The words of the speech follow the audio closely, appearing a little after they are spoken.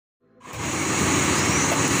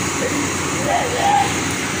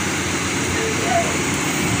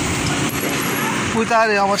foot are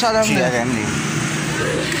there? How much are them? 3 of them there.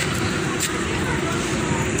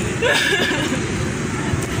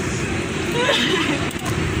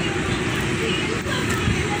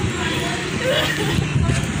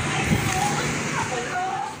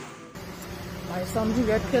 My son who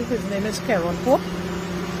got killed, his name is Keron Pope,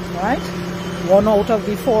 right? One out of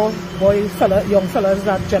the 4 young fellas,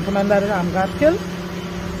 that gentleman that got killed.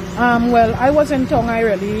 Well, I was in town. I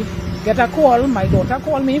really get a call. My daughter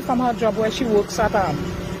called me from her job where she works at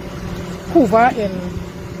Couva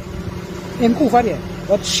in Couva there.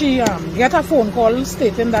 But she get a phone call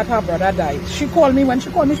stating that her brother died. She called me. When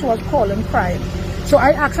she called me, she was calling, crying. So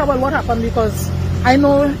I asked her, well, what happened? Because I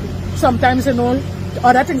know sometimes, you know,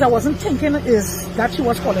 other things I wasn't thinking is that she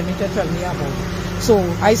was calling me to tell me about. So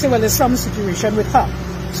I said, well, there's some situation with her.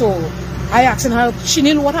 So I asked her,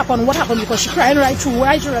 Chanel, what happened? What happened? Because she crying right through.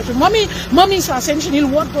 Mommy, mommy. So I said, Chanel,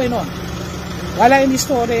 what's going on? While I'm in the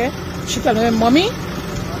store there, she told me, mommy,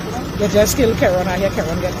 they just killed Keron. I hear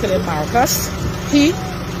Keron get killed in Maracas. He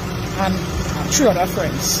and 3 other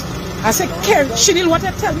friends. I said, Chanel, what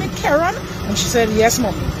you tell me, Keron? And she said, yes,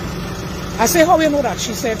 mommy. I said, how you know that?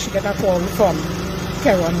 She said she got a call from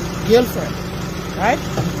Keron's girlfriend, right?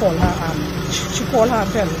 And call her, she called her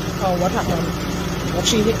and tell her what happened,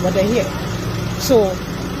 what they hear. So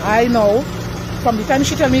I know from the time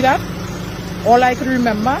she told me that, all I could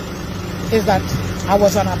remember is that I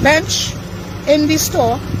was on a bench in the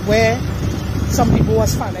store where some people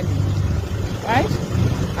was following me, right?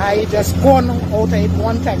 I just gone out at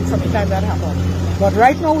one time from the time that happened. But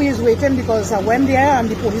right now he is waiting because I went there and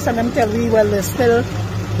the police and them tell me, well, they're still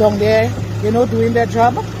down there, you know, doing their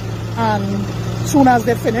job. And soon as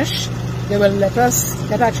they finish, they will let us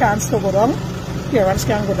get a chance to go down. Parents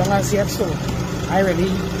can't go down as yet, so I really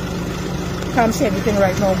can't say anything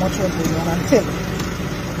right now much what's going on until.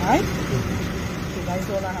 Right? So that's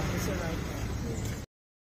all I have to say right now.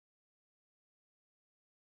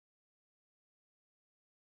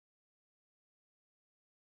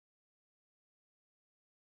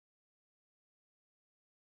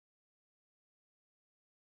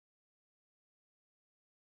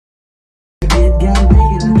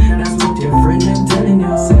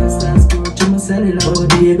 Oh,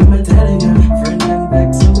 dear, I'm telling you, friend and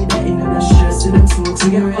back, so we that in the stress to them smoke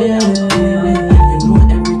cigarette. You know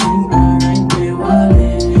everything alright, they want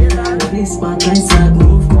it. This spotlight start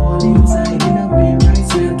move, call inside in a big right,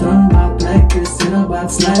 so you turn back like a sinner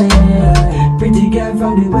backslide. Pretty girl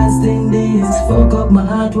from the West Indies, fuck up my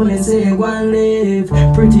heart when I say I want live.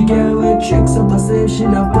 Pretty girl with tricks up her sleeve, she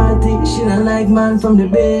not party, she not like man from the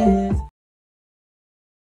bed.